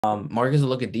Markets are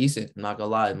looking decent. I'm not gonna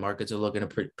lie. Markets are looking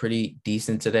pretty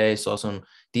decent today. Saw some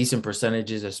decent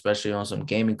percentages, especially on some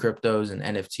gaming cryptos and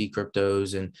NFT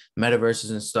cryptos and metaverses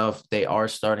and stuff. They are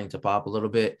starting to pop a little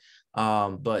bit.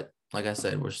 But like I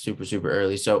said, we're super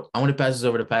early. So I want to pass this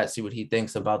over to Pat, see what he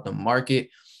thinks about the market.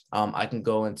 I can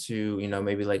go into,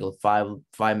 maybe like a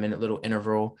five minute little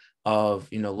interval of,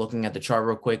 looking at the chart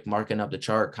real quick, marking up the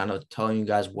chart, kind of telling you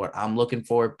guys what I'm looking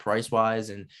for price wise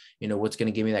and, what's going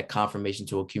to give me that confirmation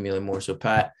to accumulate more. So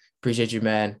Pat, appreciate you,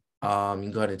 man. You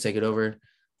can go ahead and take it over.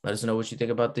 Let us know what you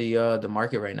think about the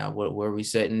market right now. Where are we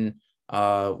sitting?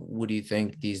 What do you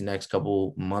think these next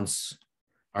couple months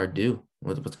are due?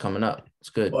 What's coming up?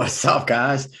 It's good. What's up,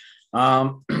 guys?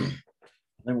 I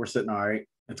think we're sitting all right.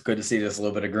 It's good to see this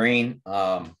little bit of green.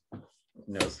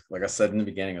 Like I said in the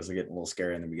beginning, it was getting a little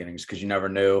scary in the beginning just because you never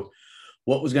knew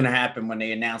what was going to happen when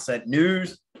they announced that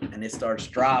news and it starts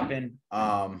dropping.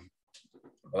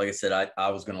 Like I said, I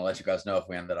was going to let you guys know if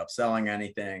we ended up selling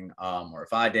anything, or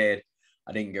if I did.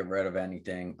 I didn't get rid of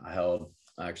anything. I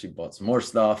actually bought some more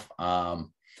stuff.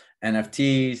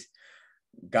 NFTs,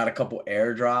 got a couple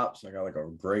airdrops. I got like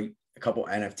a couple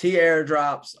NFT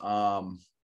airdrops.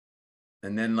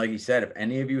 And then, like you said, if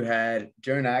any of you had,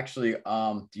 Joan, actually,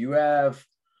 do you have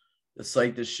the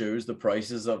site that shows the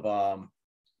prices of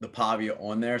the Pavia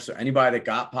on there? So anybody that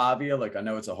got Pavia, like I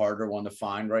know it's a harder one to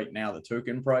find right now, the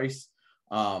token price.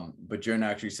 But Joan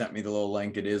actually sent me the little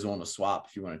link. It is on the swap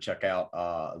if you want to check out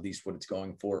at least what it's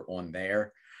going for on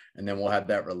there. And then we'll have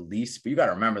that release. But you got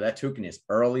to remember that token is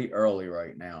early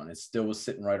right now. And it still was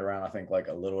sitting right around, I think, like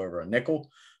a little over a nickel.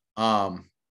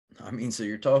 So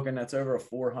you're talking that's over a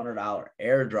 $400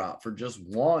 airdrop for just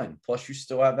one. Plus, you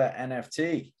still have that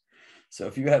NFT. So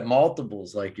if you have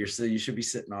multiples, like you should be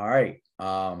sitting all right.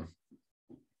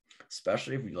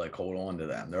 Especially if you like hold on to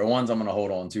them. There are ones I'm going to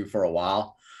hold on to for a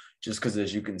while, just because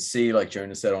as you can see, like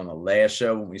Jonas said on the last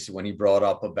show when he brought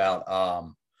up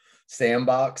about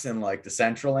Sandbox and like the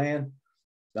Central Land.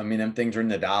 I mean, them things are in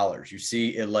the dollars. You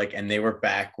see it and they were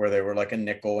back where they were like a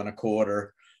nickel and a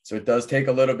quarter. So it does take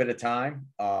a little bit of time,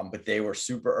 but they were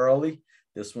super early.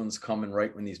 This one's coming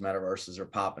right when these metaverses are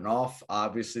popping off.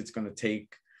 Obviously, it's going to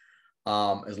take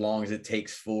as long as it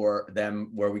takes for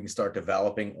them where we can start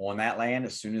developing on that land.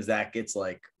 As soon as that gets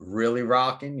like really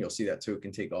rocking, you'll see that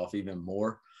token take off even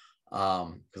more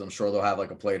because I'm sure they'll have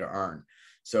like a play to earn.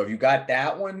 So if you got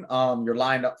that one, you're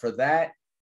lined up for that.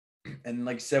 And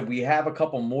like I said, we have a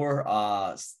couple more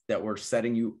that we're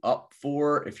setting you up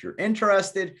for. If you're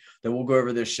interested, then we'll go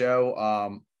over this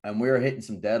show. And we're hitting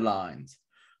some deadlines.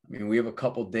 I mean, we have a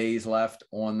couple days left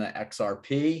on the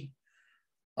XRP.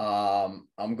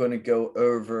 I'm going to go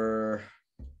over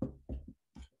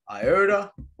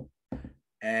Iota.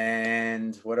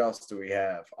 And what else do we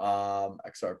have?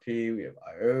 XRP, we have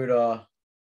Iota.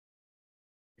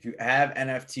 If you have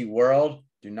NFT World,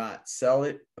 do not sell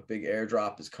it. A big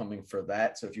airdrop is coming for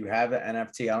that. So if you have an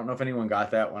NFT, I don't know if anyone got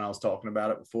that when I was talking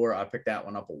about it before. I picked that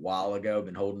one up a while ago,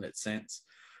 been holding it since.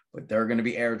 But they're going to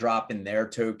be airdropping their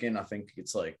token. I think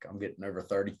it's like I'm getting over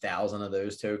 30,000 of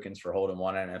those tokens for holding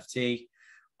one NFT.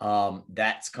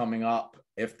 That's coming up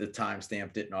if the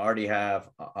timestamp didn't already have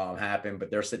happened, but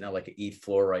they're sitting at like an ETH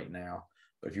floor right now.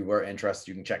 But if you were interested,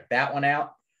 you can check that one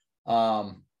out.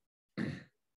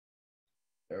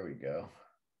 There we go.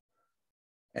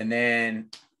 And then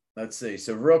let's see.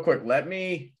 So real quick, let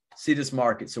me see this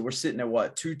market. So we're sitting at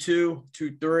what? 2.2,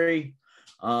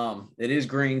 2.3. It is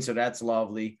green, so that's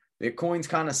lovely. Bitcoin's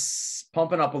kind of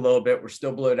pumping up a little bit. We're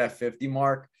still below that 50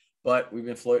 mark, but we've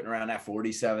been floating around that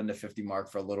 47 to 50 mark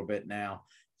for a little bit now.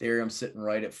 Ethereum sitting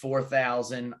right at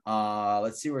 4,000.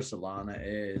 Let's see where Solana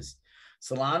is.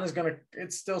 Solana's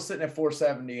it's still sitting at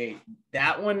 478.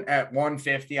 That one at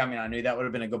 150. I mean, I knew that would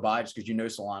have been a good buy just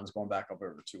because Solana's going back up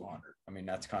over 200. I mean,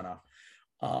 that's kind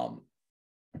of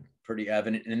pretty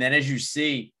evident. And then as you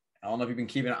see, I don't know if you've been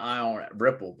keeping an eye on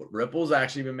Ripple, but Ripple's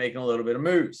actually been making a little bit of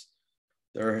moves.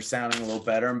 They're sounding a little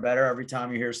better and better every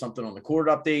time you hear something on the court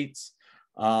updates.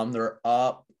 They're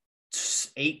up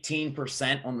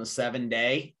 18% on the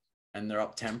 7-day, and they're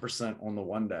up 10% on the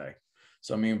 1-day.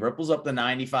 So, I mean, Ripple's up to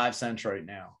 95 cents right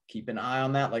now. Keep an eye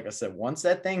on that. Like I said, once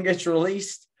that thing gets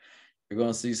released, you're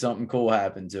going to see something cool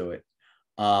happen to it.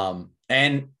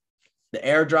 And the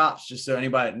airdrops, just so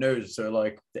anybody that knows, so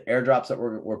like the airdrops that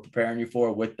we're preparing you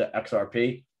for with the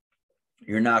XRP,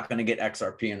 you're not going to get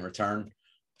XRP in return.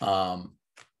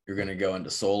 You're going to go into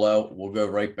solo. We'll go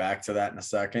right back to that in a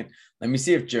second. Let me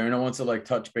see if Jonah wants to like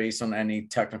touch base on any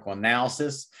technical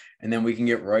analysis, and then we can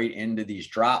get right into these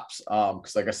drops.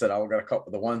 Because like I said, I've got a couple.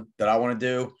 The one that I want to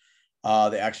do,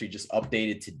 they actually just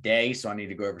updated today, so I need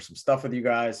to go over some stuff with you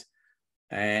guys.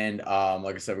 And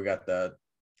like I said, we got the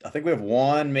I think we have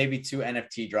one, maybe two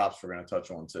NFT drops we're going to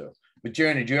touch on too. But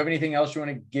Jeremy, do you have anything else you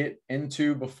want to get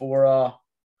into before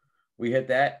we hit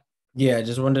that? Yeah, I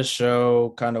just wanted to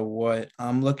show kind of what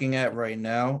I'm looking at right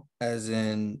now, as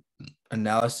in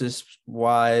analysis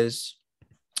wise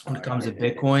when it comes to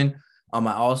Bitcoin.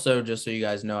 I also, just so you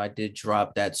guys know, I did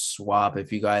drop that swap.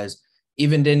 If you guys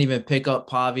didn't even pick up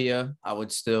Pavia, I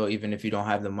would still, even if you don't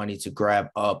have the money to grab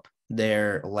up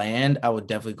their land, I would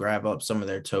definitely grab up some of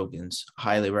their tokens.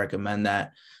 Highly recommend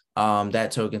that.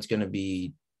 That token's going to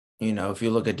be, if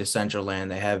you look at Decentraland,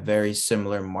 they have very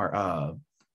similar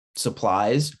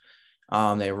supplies.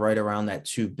 They're right around that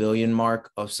 2 billion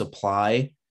mark of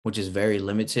supply, which is very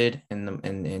limited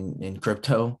in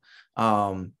crypto.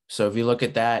 So if you look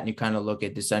at that and you kind of look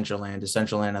at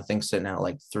Decentraland, I think sitting at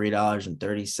like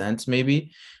 $3.30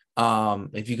 maybe.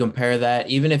 If you compare that,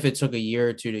 even if it took a year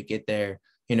or two to get there,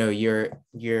 your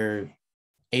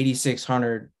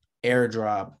 8,600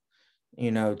 airdrop,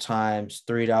 times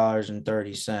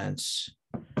 $3.30.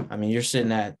 I mean, you're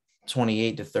sitting at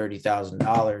 $28,000 to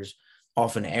 $30,000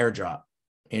 off an airdrop,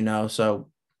 so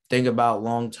think about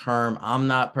long term. I'm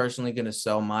not personally going to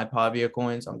sell my Pavia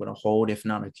coins. I'm going to hold, if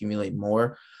not accumulate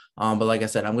more. But like I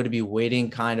said, I'm going to be waiting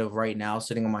kind of right now,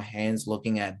 sitting on my hands,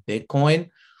 looking at Bitcoin.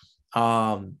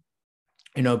 Bitcoin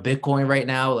right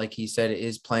now, like he said,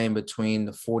 is playing between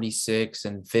the 46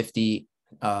 and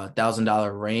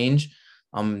 $50,000 range.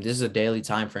 This is a daily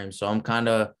time frame, so I'm kind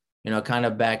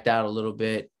of backed out a little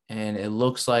bit, and it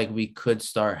looks like we could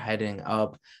start heading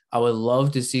up. I would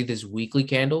love to see this weekly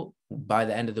candle by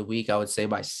the end of the week. I would say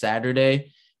by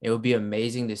Saturday, it would be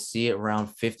amazing to see it around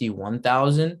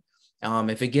 51,000.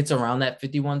 If it gets around that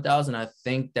 51,000, I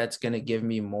think that's going to give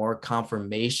me more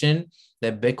confirmation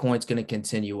that Bitcoin's going to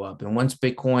continue up. And once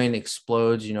Bitcoin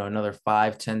explodes, another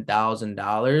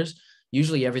 $5,000-$10,000,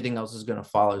 usually everything else is going to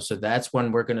follow. So that's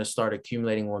when we're going to start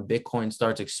accumulating. When Bitcoin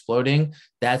starts exploding,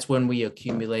 that's when we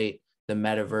accumulate the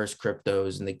metaverse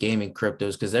cryptos and the gaming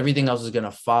cryptos, because everything else is going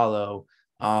to follow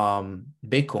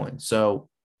Bitcoin. So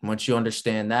once you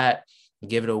understand that,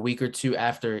 give it a week or two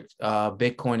after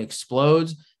Bitcoin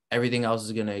explodes, everything else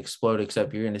is going to explode,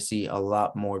 except you're going to see a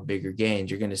lot more bigger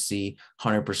gains. You're going to see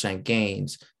 100%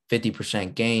 gains,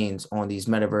 50% gains on these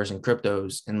metaverse and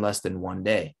cryptos in less than one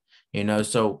day,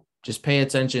 so just pay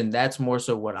attention. That's more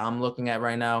so what I'm looking at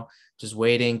right now. Just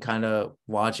waiting, kind of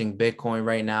watching Bitcoin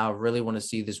right now. Really want to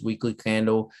see this weekly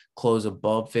candle close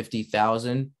above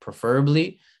 50,000,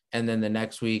 preferably. And then the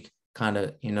next week, kind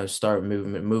of, start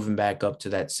moving back up to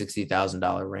that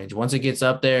 $60,000 range. Once it gets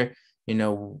up there,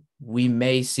 we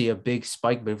may see a big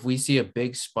spike, but if we see a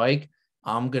big spike,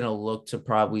 I'm going to look to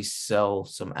probably sell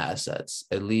some assets,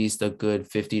 at least a good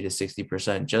 50 to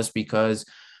 60%, just because,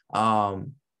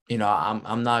 I'm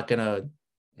not going to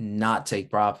not take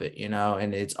profit,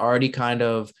 and it's already kind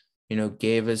of,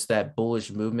 gave us that bullish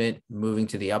movement moving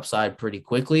to the upside pretty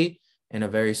quickly in a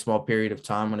very small period of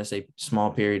time. When I say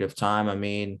small period of time, I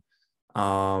mean,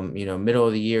 middle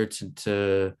of the year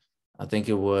to I think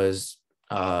it was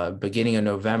beginning of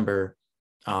November,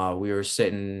 we were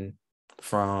sitting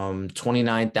from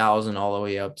 29,000 all the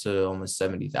way up to almost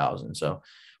 70,000. So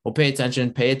we'll pay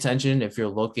attention if you're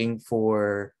looking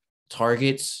for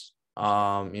targets.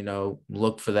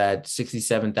 Look for that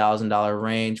 $67,000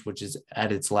 range, which is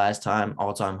at its last time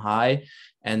all-time high,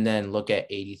 and then look at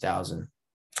 80,000.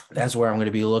 That's where I'm going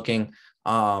to be looking.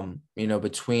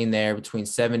 Between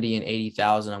 70 and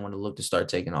 80,000, I'm going to look to start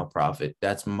taking off profit.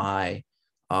 That's my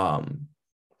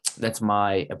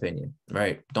opinion,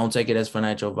 right? Don't take it as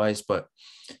financial advice, but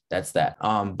that's that.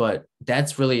 But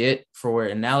that's really it for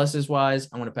analysis wise.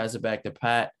 I'm going to pass it back to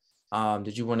Pat.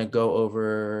 Did you want to go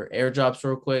over airdrops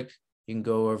real quick? You can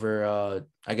go over,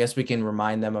 I guess we can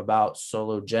remind them about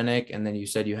Sologenic, and then you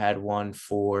said you had one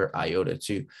for Iota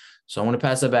too. So I want to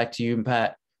pass it back to you,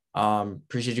 Pat.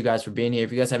 Appreciate you guys for being here.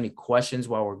 If you guys have any questions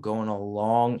while we're going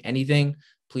along, anything,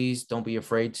 please don't be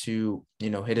afraid to,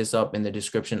 hit us up in the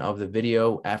description of the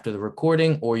video after the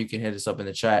recording, or you can hit us up in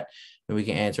the chat and we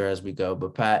can answer as we go.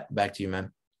 But Pat, back to you,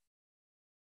 man.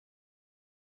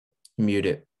 Mute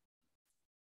it.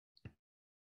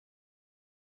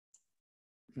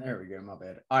 There we go. My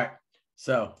bad. All right.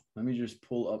 So let me just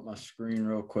pull up my screen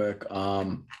real quick.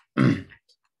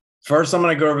 First, I'm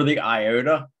going to go over the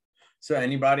Iota. So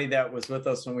anybody that was with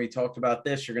us when we talked about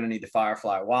this, you're going to need the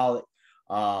Firefly wallet.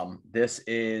 This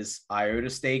is Iota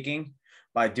staking.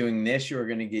 By doing this, you're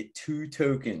going to get 2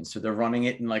 tokens. So they're running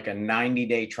it in like a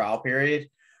 90-day trial period,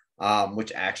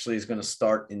 which actually is going to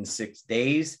start in 6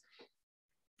 days.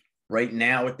 Right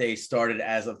now, what they started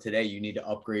as of today, you need to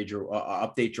update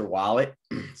your wallet.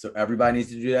 So everybody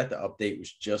needs to do that. The update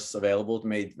was just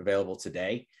made available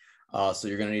today. So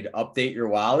you're going to need to update your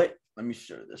wallet. Let me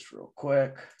show this real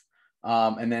quick.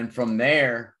 And then from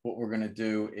there, what we're going to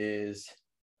do is,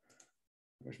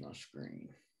 where's my screen?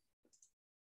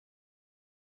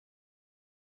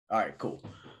 All right, cool.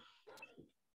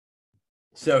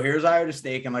 So here's Iota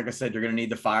stake. And like I said, you're going to need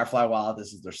the Firefly wallet.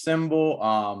 This is their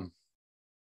symbol.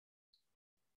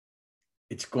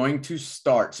 It's going to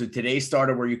start. So today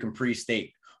started where you can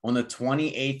pre-stake. On the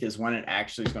 28th is when it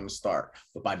actually is going to start.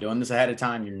 But by doing this ahead of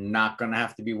time, you're not going to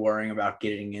have to be worrying about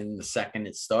getting in the second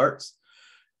it starts.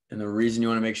 And the reason you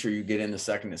want to make sure you get in the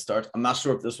second it starts, I'm not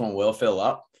sure if this one will fill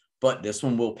up, but this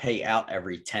one will pay out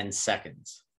every 10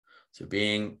 seconds. So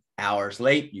being hours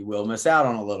late, you will miss out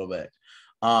on a little bit.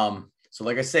 So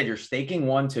like I said, you're staking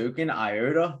one token,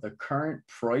 Iota. The current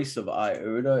price of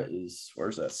Iota is,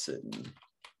 where's that sitting?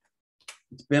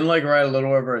 It's been like right a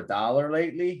little over $1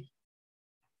 lately.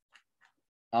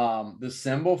 The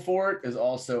symbol for it is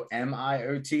also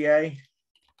MIOTA.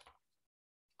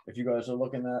 If you guys are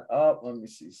looking that up, let me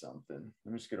see something.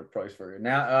 Let me just get a price for you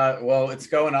now. Well, it's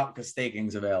going up because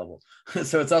staking's available.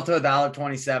 So it's up to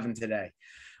 $1.27 today.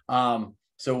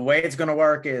 So the way it's going to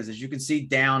work is, as you can see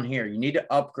down here, you need to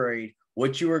upgrade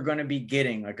what you are going to be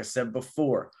getting. Like I said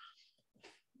before,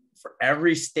 for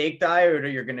every staked Iota,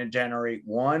 you're going to generate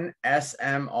one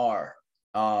SMR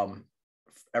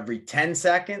every 10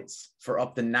 seconds for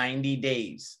up to 90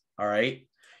 days. All right.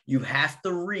 You have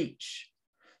to reach.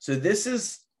 So this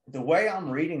is the way I'm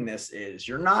reading this is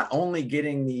you're not only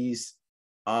getting these.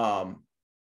 I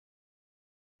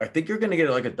think you're going to get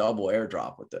like a double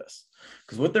airdrop with this,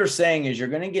 because what they're saying is you're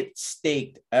going to get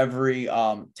staked every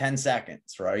 10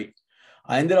 seconds. Right.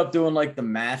 I ended up doing like the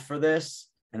math for this.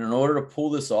 And in order to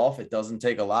pull this off, it doesn't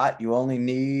take a lot. You only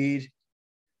need,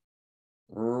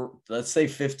 let's say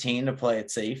 15 to play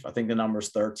it safe. I think the number is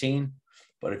 13.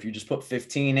 But if you just put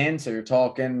 15 in, so you're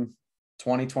talking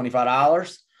 $20,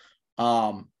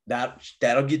 $25,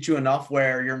 that'll get you enough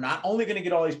where you're not only going to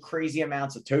get all these crazy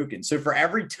amounts of tokens. So for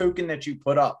every token that you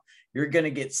put up, you're going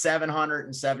to get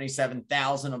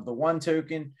 777,000 of the one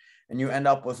token, and you end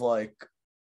up with like,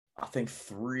 I think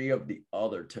 3 of the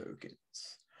other tokens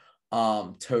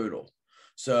total.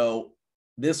 So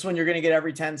this one you're going to get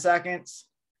every 10 seconds.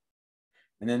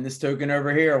 And then this token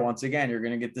over here, once again, you're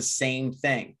going to get the same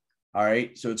thing. All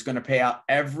right. So it's going to pay out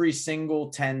every single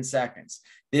 10 seconds.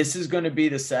 This is going to be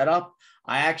the setup.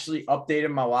 I actually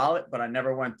updated my wallet, but I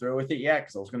never went through with it yet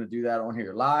because I was going to do that on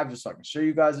here live just so I can show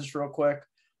you guys this real quick.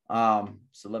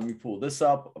 So let me pull this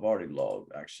up. I've already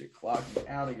logged, actually clocked me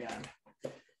out again.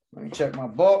 Let me check my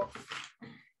book.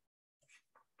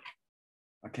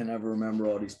 I can never remember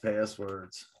all these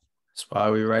passwords. That's why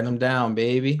we write them down,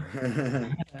 baby.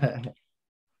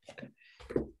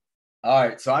 All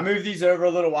right. So I moved these over a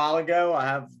little while ago. I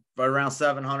have right around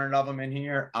 700 of them in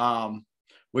here.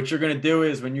 What you're going to do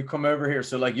is when you come over here,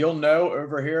 so like you'll know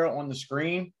over here on the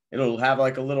screen, it'll have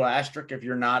like a little asterisk. If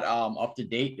you're not up to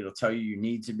date, it'll tell you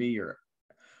need to be, or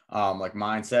like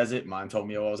mine says it. Mine told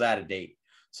me I was out of date.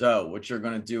 So what you're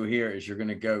going to do here is you're going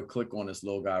to go click on this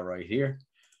little guy right here.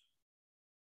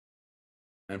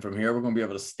 And from here, we're going to be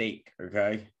able to stake.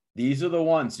 Okay. These are the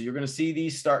ones. So you're going to see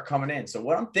these start coming in. So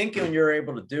what I'm thinking you're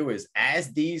able to do is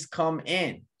as these come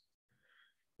in,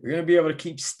 you're going to be able to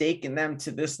keep staking them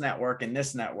to this network and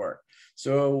this network.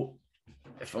 So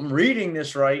if I'm reading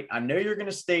this right, I know you're going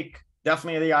to stake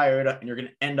definitely the Iota and you're going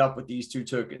to end up with these 2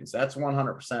 tokens. That's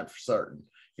 100% for certain.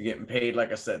 You're getting paid,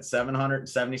 like I said,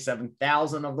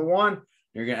 777,000 of the one.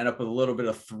 You're going to end up with a little bit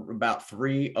of about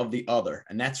 3 of the other.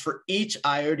 And that's for each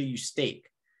Iota you stake.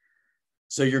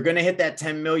 So you're going to hit that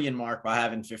 10 million mark by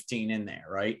having 15 in there,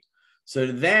 right? So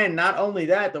then not only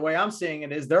that, the way I'm seeing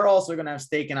it is they're also going to have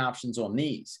staking options on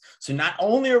these. So not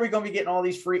only are we going to be getting all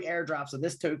these free airdrops of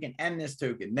this token and this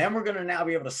token, then we're going to now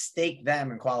be able to stake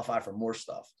them and qualify for more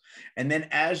stuff. And then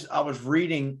as I was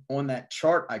reading on that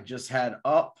chart I just had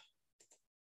up,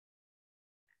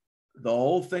 the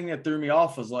whole thing that threw me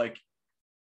off was like,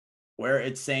 where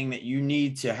it's saying that you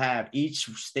need to have each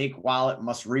stake wallet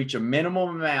must reach a minimum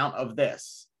amount of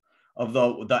this, of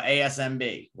the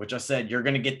ASMB, which I said you're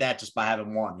going to get that just by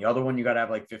having one. The other one, you got to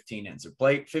have like 15 in. So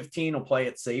play 15 will play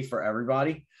it safe for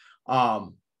everybody.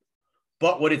 But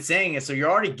what it's saying is, so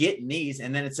you're already getting these.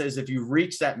 And then it says, if you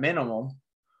reach that minimum,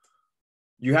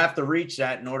 you have to reach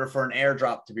that in order for an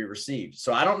airdrop to be received.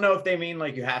 So I don't know if they mean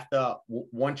like you have to,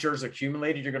 once yours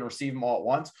accumulated, you're going to receive them all at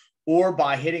once. Or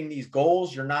by hitting these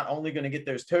goals, you're not only going to get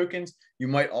those tokens, you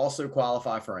might also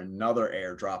qualify for another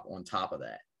airdrop on top of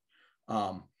that.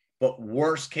 But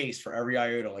worst case for every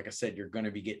Iota, like I said, you're going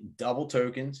to be getting double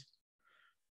tokens.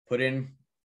 Put in,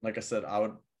 like I said, I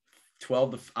would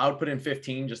put in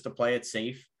 15 just to play it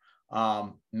safe.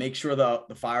 Make sure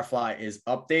the Firefly is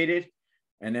updated.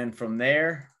 And then from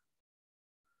there,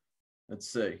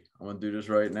 let's see. I'm going to do this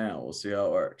right now. We'll see how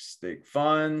it works. Stake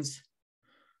funds.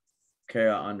 Okay,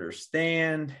 I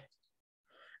understand.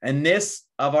 And this,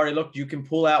 I've already looked. You can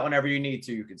pull out whenever you need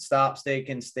to. You can stop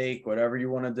staking, stake, whatever you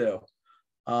want to do.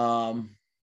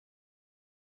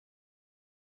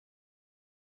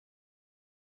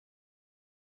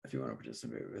 If you want to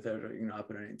participate with it, you can hop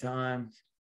at any time.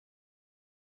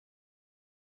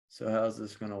 So how's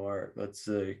this going to work? Let's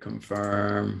see.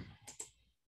 Confirm.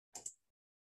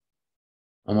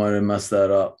 I might have messed that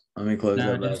up. Let me close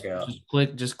that back out.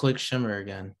 Just click shimmer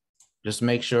again. Just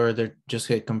make sure that just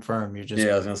hit confirm. You're just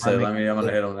I was gonna say, I'm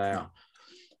gonna hit them now.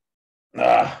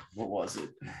 What was it?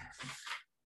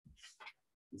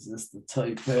 Is this the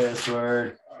tight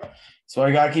password? So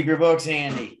I gotta keep your books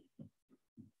handy.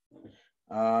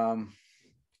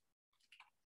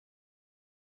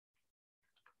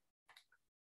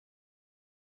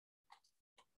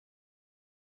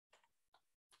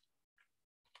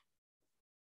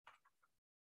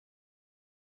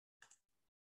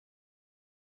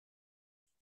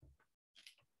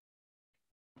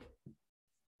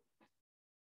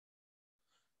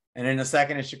 And in a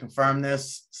second, it should confirm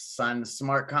this, sign the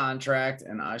smart contract,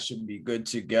 and I should be good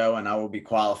to go, and I will be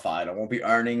qualified. I won't be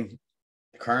earning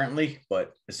currently,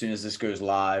 but as soon as this goes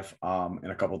live in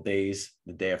a couple of days,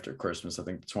 the day after Christmas, I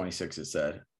think the 26th, it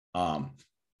said,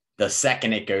 the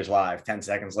second it goes live, 10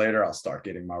 seconds later, I'll start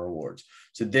getting my rewards.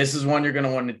 So this is one you're going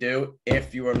to want to do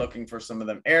if you are looking for some of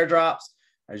them airdrops.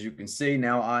 As you can see,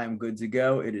 now I am good to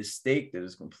go. It is staked. It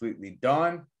is completely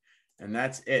done. And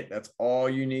that's it. That's all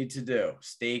you need to do.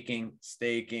 Staking.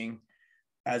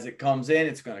 As it comes in,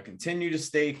 it's going to continue to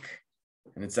stake.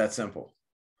 And it's that simple.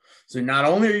 So not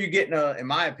only are you getting, in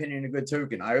my opinion, a good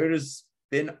token, Iota's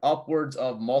been upwards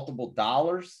of multiple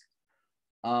dollars.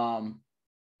 I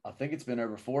think it's been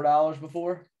over $4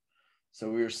 before. So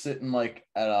we were sitting like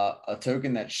at a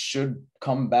token that should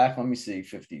come back. Let me see,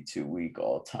 52-week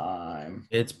all time.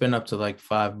 It's been up to like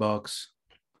 $5.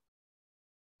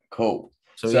 Cool.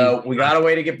 So we got a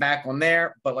way to get back on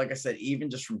there. But like I said, even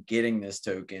just from getting this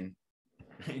token,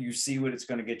 you see what it's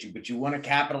going to get you. But you want to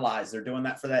capitalize. They're doing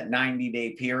that for that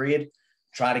 90-day period.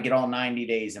 Try to get all 90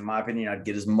 days. In my opinion, I'd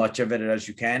get as much of it as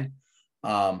you can.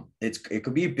 It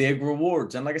could be big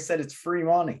rewards. And like I said, it's free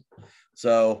money.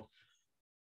 So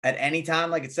at any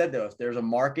time, like it said, though, if there's a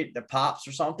market that pops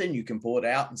or something, you can pull it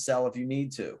out and sell if you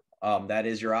need to. That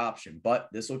is your option, but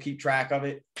this will keep track of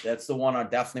it. That's the one I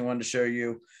definitely wanted to show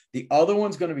you. The other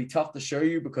one's going to be tough to show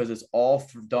you because it's all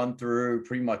done through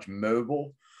pretty much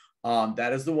mobile.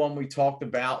 That is the one we talked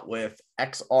about with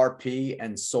XRP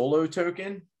and Solo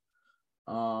token.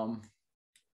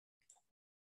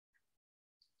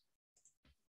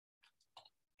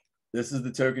 This is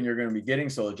the token you're going to be getting,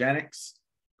 Sologenics.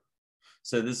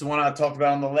 So this is the one I talked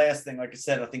about on the last thing. Like I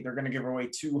said, I think they're going to give away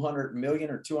 200 million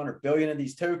or 200 billion of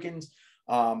these tokens.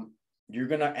 You're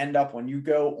going to end up, when you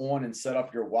go on and set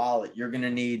up your wallet, you're going to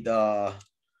need, I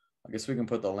guess we can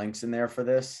put the links in there for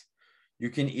this. You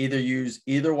can either use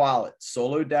either wallet.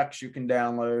 Solo Dex you can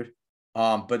download,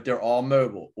 but they're all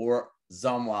mobile, or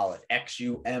Zum wallet,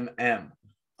 XUMM.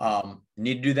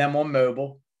 Need to do them on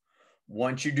mobile.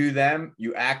 Once you do them,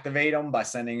 you activate them by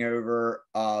sending over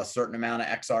a certain amount of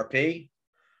XRP.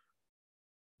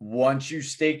 Once you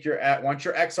stake once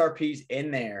your XRP's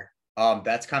in there,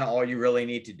 that's kind of all you really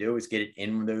need to do is get it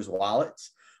in those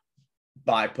wallets.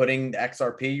 By putting the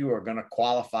XRP, you are going to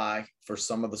qualify for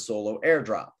some of the Solo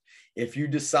airdrop. If you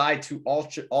decide to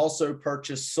also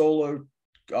purchase Solo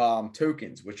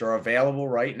tokens, which are available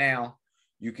right now,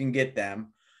 you can get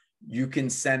them. You can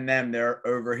send them. They're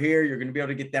over here. You're going to be able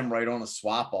to get them right on a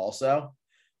swap also.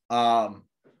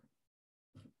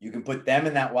 You can put them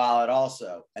in that wallet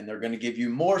also, and they're going to give you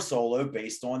more Solo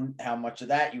based on how much of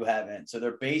that you have in. So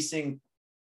they're basing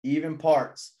even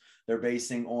parts. They're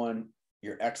basing on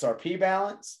your XRP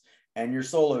balance and your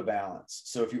Solo balance.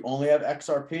 So if you only have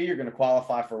XRP, you're going to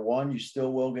qualify for one. You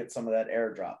still will get some of that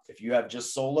airdrop. If you have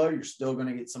just Solo, you're still going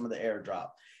to get some of the airdrop.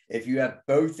 If you have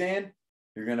both in,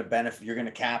 you're going to benefit. You're going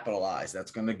to capitalize.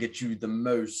 That's going to get you the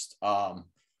most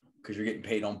because you're getting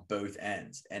paid on both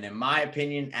ends. And in my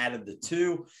opinion, out of the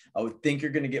two, I would think you're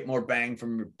going to get more bang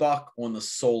from your buck on the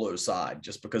Solo side,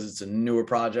 just because it's a newer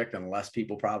project and less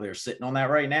people probably are sitting on that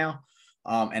right now.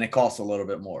 And it costs a little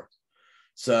bit more.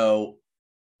 So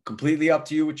completely up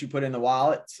to you what you put in the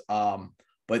wallets.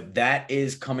 But that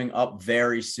is coming up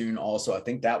very soon also. I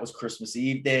think that was Christmas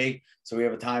Eve day. So we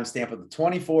have a timestamp of the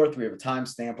 24th. We have a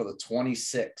timestamp of the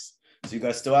 26th. So you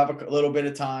guys still have a little bit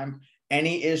of time.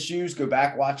 Any issues, go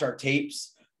back, watch our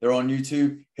tapes. They're on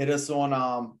YouTube. Hit us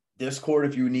on Discord,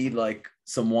 if you need like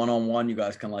some one-on-one, you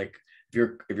guys can like, if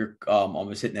you're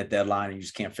almost hitting that deadline and you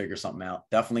just can't figure something out,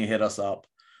 definitely hit us up.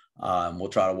 We'll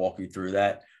try to walk you through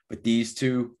that. But these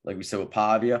two, like we said with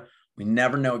Pavia, we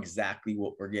never know exactly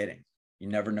what we're getting. You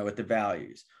never know what the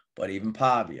values. But even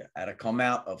Pavia, at a come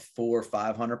out of $400 or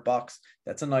 $500,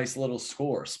 that's a nice little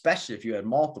score, especially if you had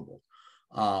multiple.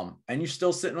 And you're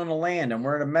still sitting on the land, and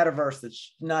we're in a metaverse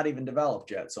that's not even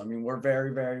developed yet. So I mean, we're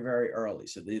very, very, very early.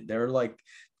 So they're like,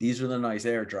 these are the nice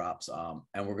airdrops.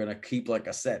 And we're gonna keep, like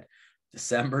I said,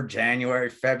 December, January,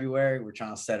 February, we're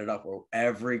trying to set it up where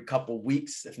every couple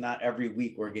weeks, if not every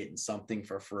week, we're getting something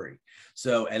for free.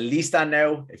 So at least I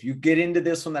know if you get into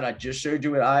this one that I just showed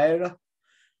you with Iota,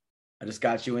 I just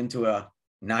got you into a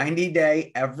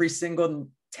 90-day, every single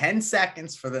 10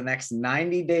 seconds for the next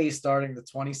 90 days, starting the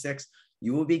 26th,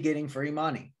 you will be getting free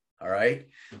money. All right.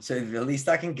 So at least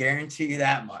I can guarantee you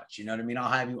that much. You know what I mean?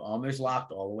 I'll have you almost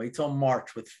locked all the way till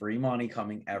March with free money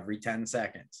coming every 10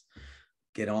 seconds.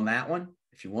 Get on that one.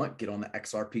 If you want, get on the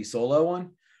XRP solo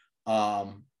one. I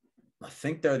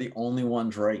think they're the only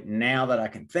ones right now that I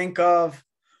can think of,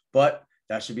 but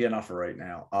that should be enough for right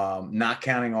now. Not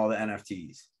counting all the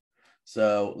NFTs.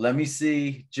 So let me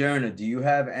see, Jonah, do you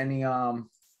have any,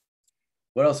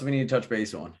 what else do we need to touch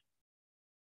base on?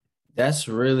 That's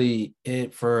really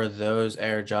it for those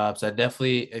airdrops. I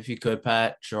definitely, if you could,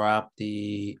 Pat, drop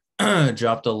the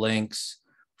drop the links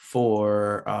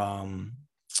for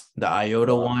the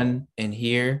Iota one in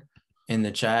here in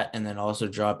the chat, and then also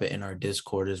drop it in our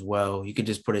Discord as well. You could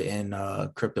just put it in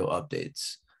crypto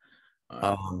updates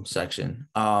section.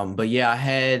 But yeah, I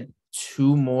had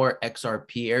 2 more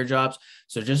XRP airdrops.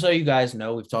 So just so you guys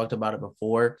know, we've talked about it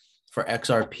before. For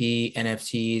XRP,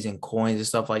 NFTs, and coins and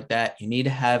stuff like that, you need to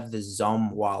have the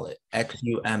Zum wallet,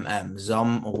 XUMM,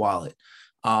 Zum wallet.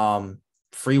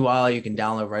 Free wallet you can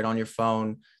download right on your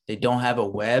phone. They don't have a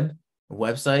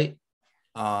website,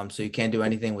 so you can't do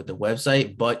anything with the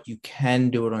website, but you can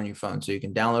do it on your phone. So you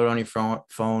can download it on your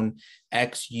phone,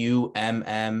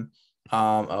 XUMM.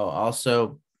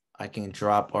 Also, I can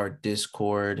drop our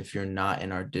Discord if you're not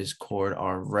in our Discord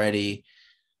already.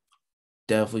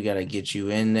 Definitely got to get you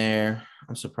in there.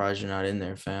 I'm surprised you're not in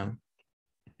there, fam.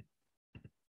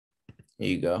 Here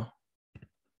you go.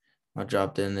 I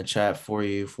dropped it in the chat for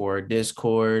you for our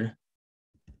Discord.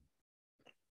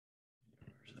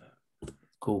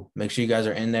 Cool. Make sure you guys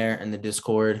are in there in the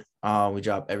Discord. We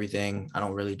drop everything. I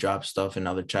don't really drop stuff in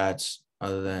other chats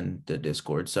other than the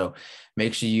Discord. So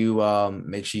make sure you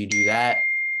do that.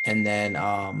 And then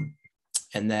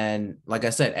like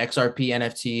I said, XRP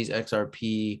NFTs,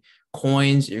 XRP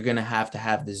coins, you're going to have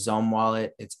the Zum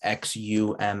wallet. It's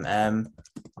XUMM.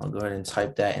 I'll go ahead and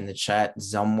type that in the chat,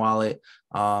 Zum wallet.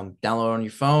 Download on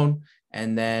your phone.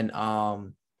 And then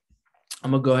I'm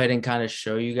going to go ahead and kind of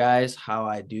show you guys how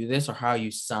I do this, or how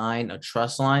you sign a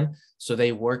trust line. So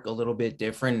they work a little bit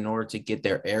different in order to get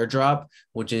their airdrop,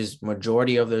 which is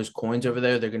majority of those coins over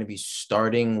there. They're going to be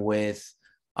starting with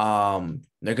a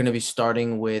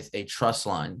trust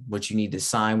line, which you need to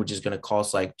sign, which is going to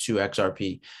cost like 2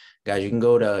 XRP. Guys, you can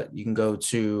go to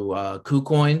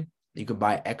KuCoin. You could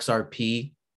buy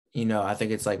XRP. You know, I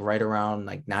think it's like right around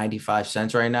like 95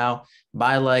 cents right now.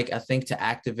 Buy like, I think to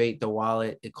activate the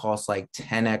wallet, it costs like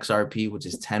 10 XRP, which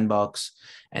is $10.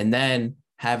 And then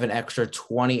have an extra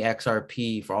 20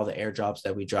 XRP for all the airdrops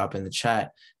that we drop in the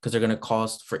chat, because they're going to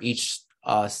cost for each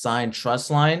signed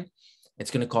trust line. It's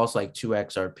going to cost like 2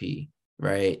 XRP,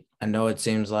 right? I know it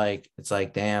seems like it's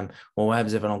like, damn, well, what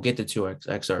happens if I don't get the 2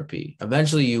 XRP?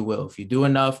 Eventually you will. If you do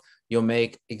enough, you'll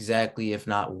make exactly, if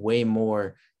not way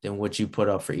more than what you put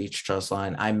up for each trust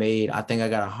line. I think I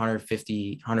got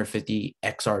 150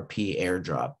 XRP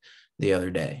airdrop the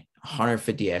other day,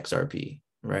 150 XRP,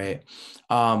 right?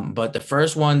 But the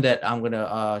first one that I'm going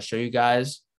to show you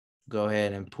guys, go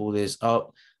ahead and pull this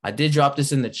up. I did drop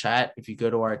this in the chat. If you go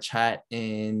to our chat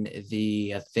in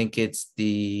I think it's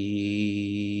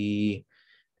the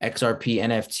XRP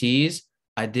NFTs,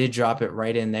 I did drop it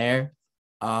right in there.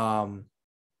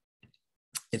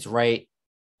 It's right.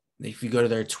 If you go to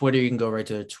their Twitter, you can go right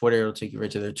to their Twitter. It'll take you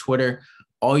right to their Twitter.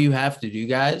 All you have to do,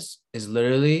 guys, is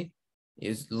today's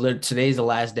the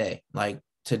last day. Like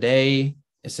today,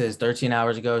 it says 13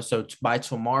 hours ago. So by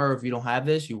tomorrow, if you don't have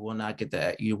this, you will not get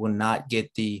the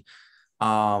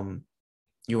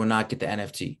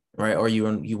NFT, right? Or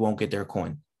you won't get their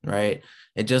coin, right?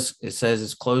 It says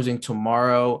it's closing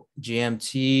tomorrow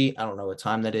GMT. I don't know what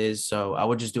time that is, so I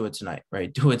would just do it tonight,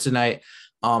 right? Do it tonight.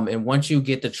 And once you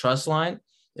get the trust line,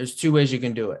 there's 2 ways you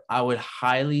can do it. I would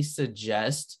highly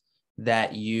suggest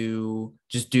that you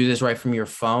just do this right from your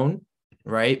phone,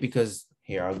 right? Because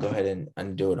here, I'll go ahead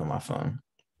and do it on my phone.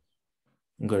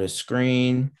 Go to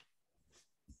screen.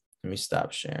 Let me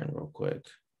stop sharing real quick.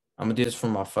 I'm gonna do this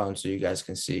from my phone so you guys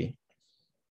can see.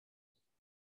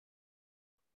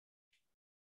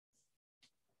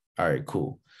 All right,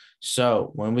 cool.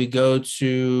 So when we go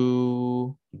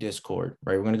to Discord,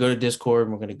 right, we're gonna go to Discord.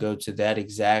 And we're gonna go to that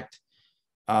exact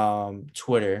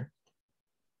Twitter.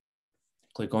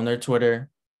 Click on their Twitter.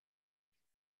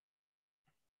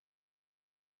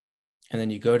 And then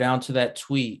you go down to that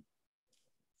tweet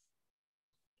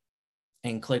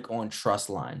and click on trust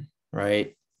line,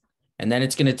 right? And then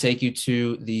it's going to take you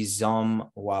to the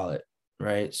Zum wallet,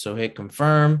 right? So hit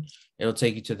confirm. It'll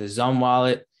take you to the Zum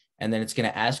wallet. And then it's going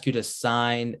to ask you to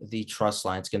sign the trust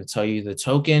line. It's going to tell you the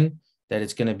token that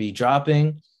it's going to be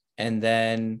dropping. And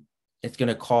then it's going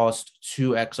to cost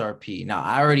 2 XRP. Now,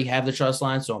 I already have the trust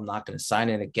line, so I'm not going to sign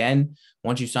it again.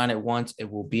 Once you sign it once,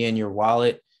 it will be in your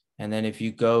wallet. And then if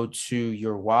you go to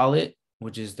your wallet,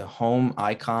 which is the home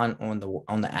icon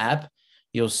on the app,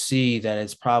 you'll see that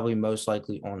it's probably most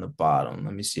likely on the bottom.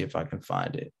 Let me see if I can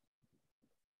find it.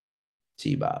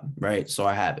 T-Bob, right? So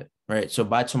I have it, right? So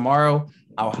by tomorrow,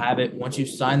 I'll have it. Once you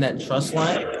sign that trust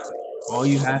line, all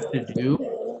you have to do,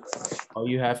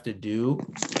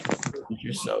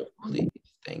 yourself, please.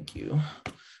 Thank you.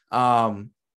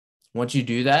 Once you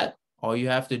do that, all you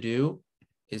have to do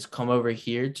is come over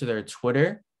here to their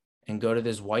Twitter and go to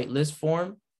this whitelist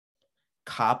form,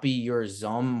 copy your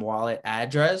Zum wallet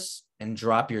address and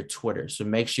drop your Twitter. So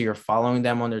make sure you're following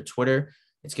them on their Twitter.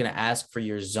 It's going to ask for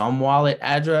your Zum wallet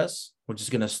address, which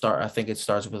is going to start, I think it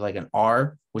starts with like an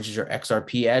R, which is your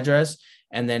XRP address.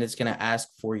 And then it's going to ask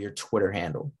for your Twitter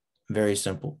handle. Very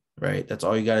simple, right? That's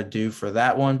all you got to do for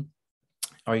that one.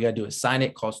 All you got to do is sign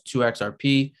it. Costs 2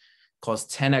 XRP,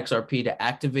 costs 10 XRP to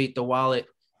activate the wallet.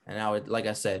 And now, like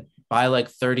I said, buy like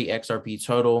 30 XRP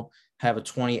total, have a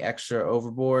 20 extra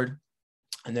overboard,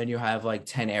 and then you have like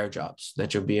 10 airdrops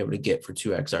that you'll be able to get for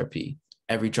 2 XRP.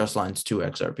 Every trust line is 2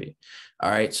 XRP. All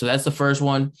right, so that's the first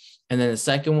one. And then the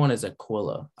second one is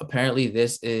Aquila. Apparently,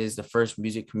 this is the first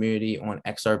music community on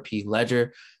XRP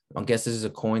Ledger. I guess this is a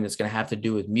coin that's going to have to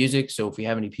do with music. So if we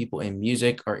have any people in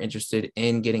music are interested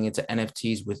in getting into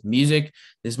NFTs with music,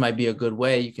 this might be a good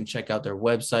way. You can check out their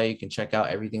website. You can check out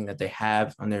everything that they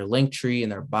have on their link tree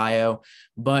and their bio.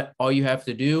 But all you have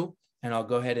to do, and I'll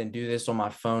go ahead and do this on my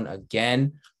phone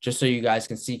again, just so you guys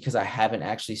can see, because I haven't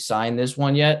actually signed this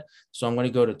one yet. So I'm going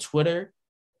to go to Twitter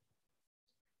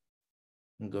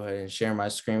and go ahead and share my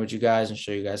screen with you guys and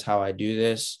show you guys how I do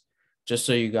this, just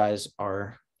so you guys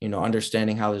are,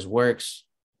 understanding how this works.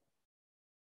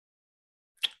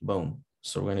 Boom.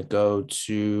 So we're going to go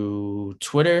to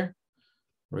Twitter.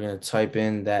 We're going to type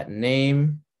in that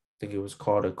name. I think it was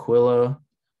called Aquila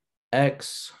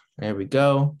X. There we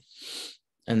go.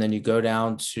 And then you go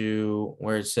down to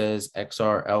where it says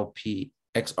XRPL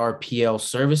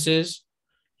services.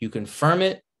 You confirm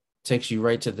it, takes you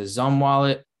right to the Zum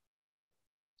wallet.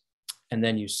 And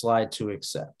then you slide to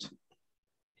accept.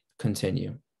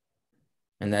 Continue.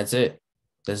 And that's it.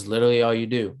 That's literally all you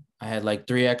do. I had like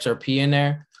 3 XRP in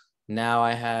there. Now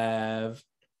I have,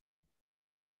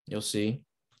 you'll see,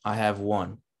 I have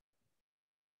 1.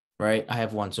 Right? I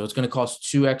have 1. So it's going to cost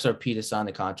 2 XRP to sign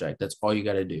the contract. That's all you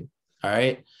got to do. All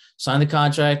right? Sign the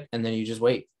contract, and then you just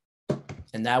wait.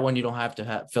 And that one, you don't have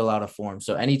to fill out a form.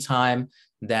 So anytime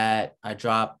that I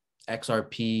drop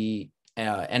XRP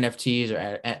NFTs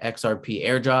or XRP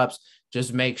airdrops,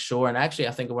 just make sure. And actually,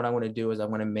 I think what I'm going to do is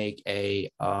I'm going to make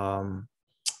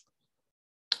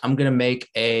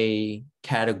a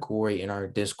category in our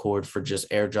Discord for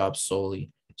just airdrops solely,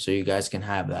 so you guys can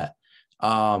have that.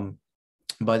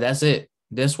 But that's it.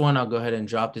 This one, I'll go ahead and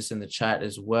drop this in the chat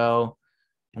as well.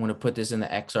 I'm going to put this in the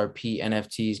XRP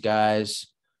NFTs, guys.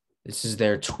 This is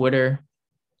their Twitter.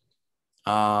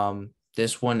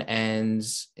 This one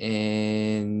ends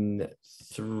in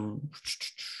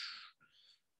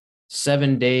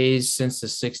 7 days since the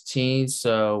 16th.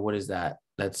 So what is that?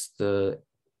 That's the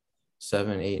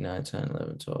 7, 8, 9, 10,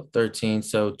 11, 12, 13.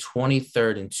 So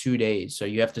 23rd in 2 days. So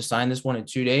you have to sign this one in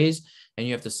 2 days, and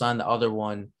you have to sign the other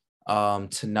one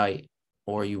tonight,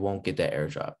 or you won't get that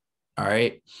airdrop. All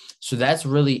right. So that's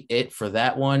really it for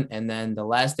that one. And then the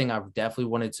last thing I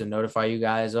definitely wanted to notify you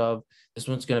guys of, this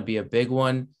one's going to be a big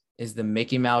one, is the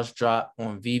Mickey Mouse drop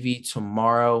on VV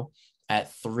tomorrow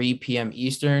at 3 p.m.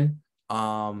 Eastern.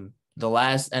 The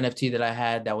last NFT that I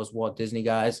had, that was Walt Disney,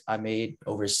 guys, I made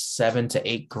over 7 to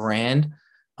 8 grand.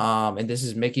 And this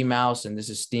is Mickey Mouse, and this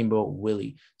is Steamboat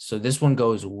Willie. So this one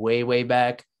goes way, way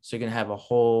back. So you're going to have a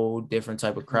whole different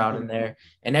type of crowd in there.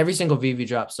 And every single VV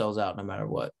drop sells out no matter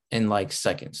what, in like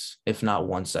seconds, if not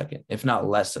 1 second, if not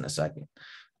less than a second.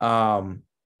 But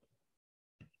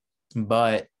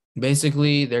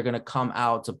Basically, they're going to come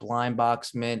out to blind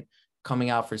box mint, coming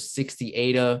out for 60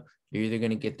 ADA. You're either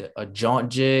going to get a jaunt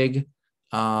jig,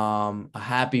 a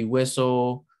happy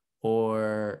whistle,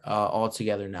 or all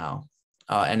together now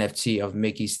NFT of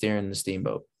Mickey steering the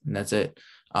steamboat, and that's it.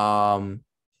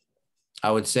 I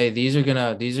would say these are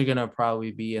gonna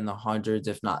probably be in the hundreds,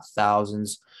 if not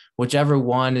thousands. Whichever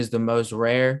one is the most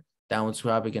rare, that one's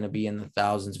probably gonna be in the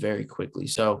thousands very quickly.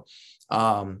 So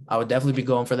I would definitely be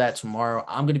going for that tomorrow.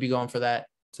 I'm gonna be going for that.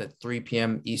 It's at 3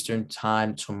 p.m. Eastern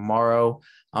time tomorrow.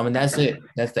 And that's it.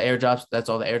 That's the airdrops. That's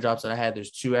all the airdrops that I had.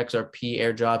 There's 2 XRP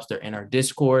airdrops. They're in our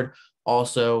Discord.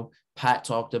 Also, Pat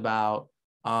talked about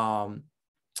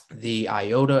the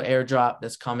Iota airdrop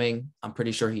that's coming. I'm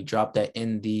pretty sure he dropped that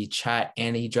in the chat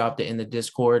and he dropped it in the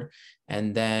Discord.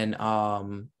 And then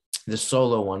the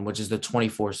solo one, which is the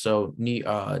 24th. So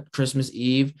Christmas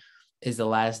Eve is the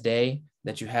last day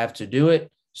that you have to do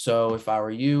it. So if I were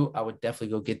you, I would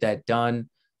definitely go get that done.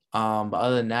 But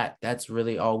other than that, that's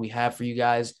really all we have for you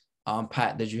guys.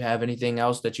 Pat, did you have anything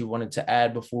else that you wanted to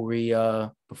add before we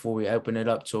open it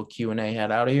up to a Q&A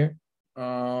head out of here?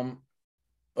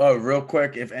 Oh, real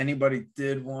quick, if anybody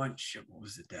did want, shit, what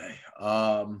was the day?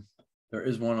 There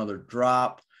is one other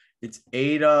drop. It's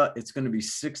ADA. It's going to be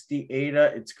 60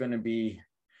 ADA. It's going to be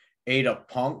ADA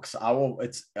punks. I'll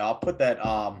put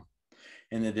that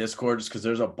in the Discord just because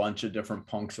there's a bunch of different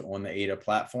punks on the ADA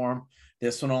platform.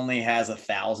 This one only has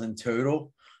 1,000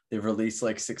 total. They've released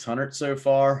like 600 so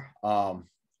far. I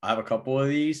have a couple of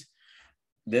these.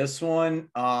 This one,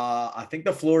 I think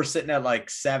the floor is sitting at like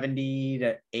 70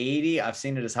 to 80. I've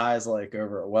seen it as high as like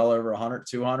well over 100,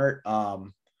 200.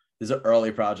 This is an early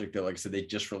project that, like I said, they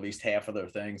just released half of their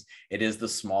things. It is the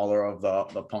smaller of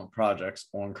the punk projects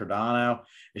on Cardano.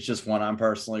 It's just one I'm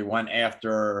personally went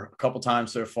after a couple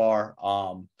times so far.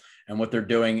 And what they're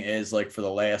doing is, like, for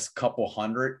the last couple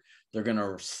hundred, they're going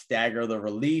to stagger the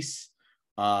release.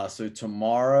 So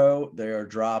tomorrow they are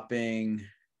dropping,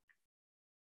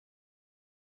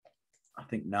 I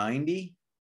think, 90.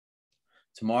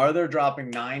 Tomorrow they're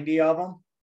dropping 90 of them,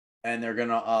 and they're going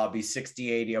to be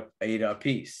 60, 80 a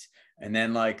piece. And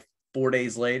then like 4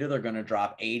 days later, they're going to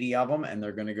drop 80 of them, and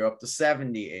they're going to go up to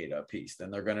 78 a piece. Then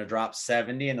they're going to drop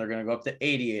 70, and they're going to go up to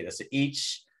 88. So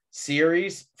each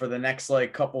series for the next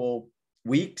like couple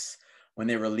weeks, when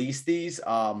they release these,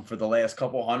 for the last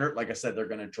couple hundred, like I said, they're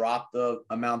going to drop the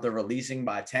amount they're releasing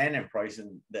by 10, and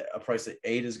a price at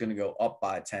 8 is going to go up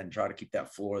by 10. Try to keep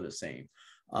that floor the same.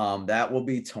 That will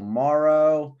be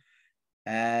tomorrow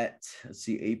at, let's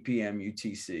see, 8 p.m.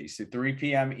 UTC. So 3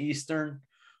 p.m. Eastern.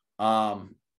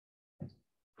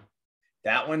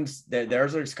 That one's,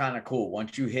 theirs is kind of cool.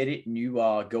 Once you hit it and you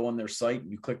go on their site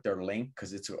and you click their link,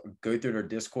 because it's go through their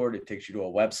Discord, it takes you to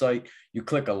a website. You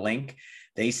click a link,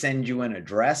 they send you an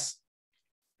address.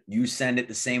 You send it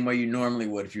the same way you normally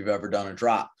would if you've ever done a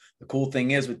drop. The cool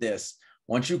thing is with this,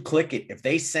 once you click it, if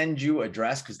they send you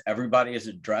address, because everybody has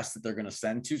an address that they're going to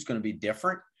send to, it's going to be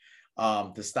different,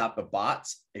 to stop the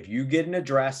bots. If you get an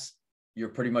address, you're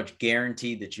pretty much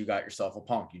guaranteed that you got yourself a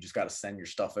punk. You just got to send your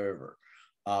stuff over.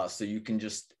 So you can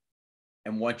just,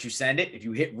 and once you send it, if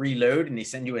you hit reload and they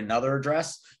send you another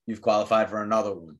address, you've qualified for another one.